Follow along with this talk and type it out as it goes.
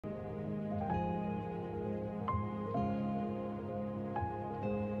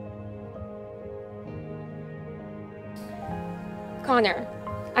Connor,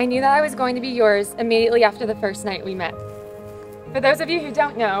 I knew that I was going to be yours immediately after the first night we met. For those of you who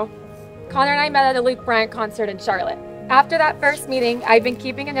don't know, Connor and I met at a Luke Bryant concert in Charlotte. After that first meeting, I've been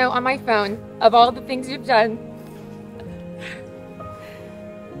keeping a note on my phone of all the things you've done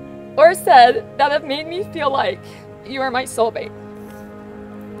or said that have made me feel like you are my soulmate.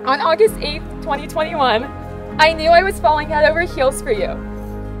 On August 8th, 2021, I knew I was falling head over heels for you.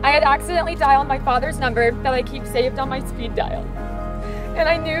 I had accidentally dialed my father's number that I keep saved on my speed dial. And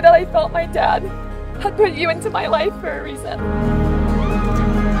I knew that I felt my dad had put you into my life for a reason.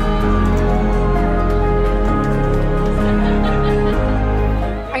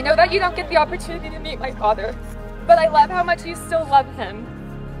 I know that you don't get the opportunity to meet my father, but I love how much you still love him.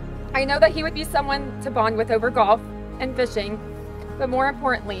 I know that he would be someone to bond with over golf and fishing, but more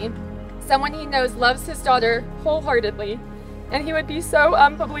importantly, someone he knows loves his daughter wholeheartedly, and he would be so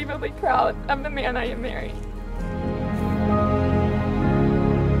unbelievably proud of the man I am marrying.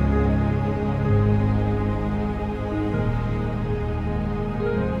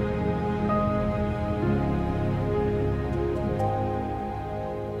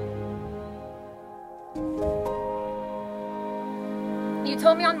 You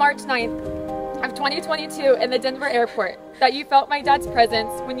told me on March 9th of 2022 in the Denver airport that you felt my dad's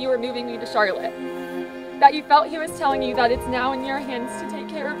presence when you were moving me to Charlotte. That you felt he was telling you that it's now in your hands to take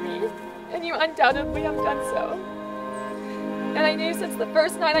care of me, and you undoubtedly have done so. And I knew since the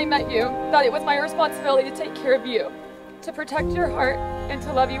first night I met you that it was my responsibility to take care of you, to protect your heart, and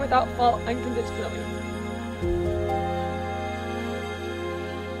to love you without fault unconditionally.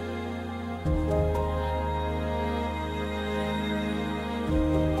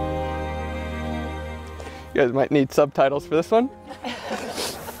 You guys might need subtitles for this one.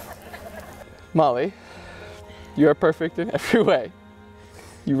 Molly, you are perfect in every way.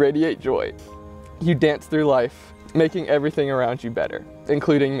 You radiate joy. You dance through life, making everything around you better,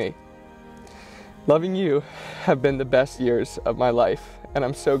 including me. Loving you have been the best years of my life, and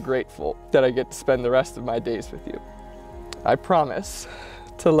I'm so grateful that I get to spend the rest of my days with you. I promise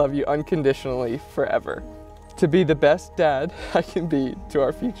to love you unconditionally forever, to be the best dad I can be to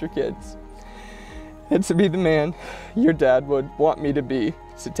our future kids, and to be the man your dad would want me to be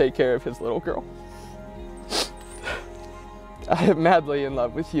to take care of his little girl. I am madly in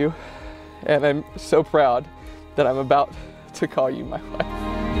love with you, and I'm so proud that I'm about to call you my wife.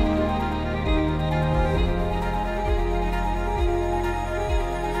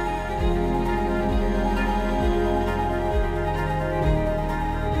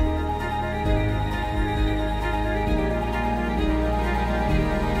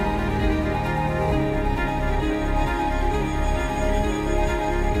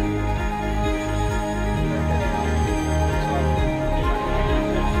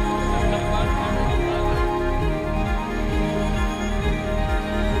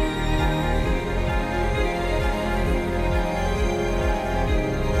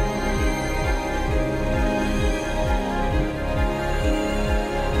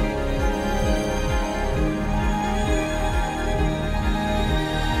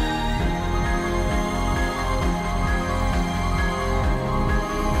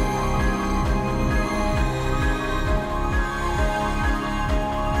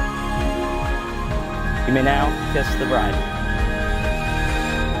 You may now kiss the bride.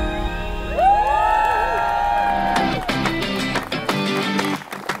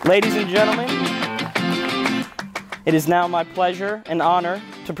 Ladies and gentlemen, it is now my pleasure and honor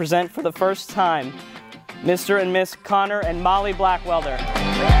to present for the first time Mr. and Miss Connor and Molly Blackwelder.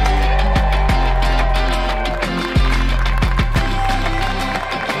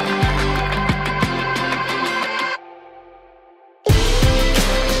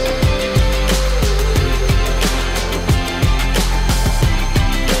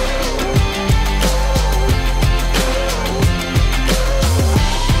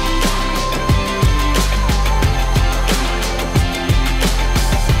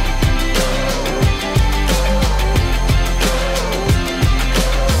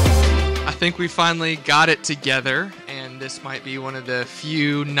 I think we finally got it together, and this might be one of the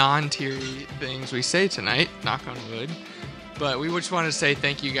few non-teary things we say tonight, knock on wood. But we just want to say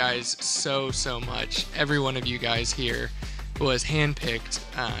thank you guys so much. Every one of you guys here was handpicked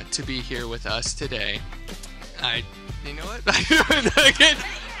to be here with us today. You know what?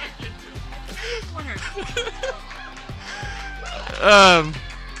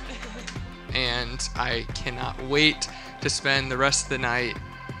 And I cannot wait to spend the rest of the night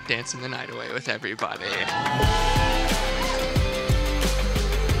dancing the night away with everybody.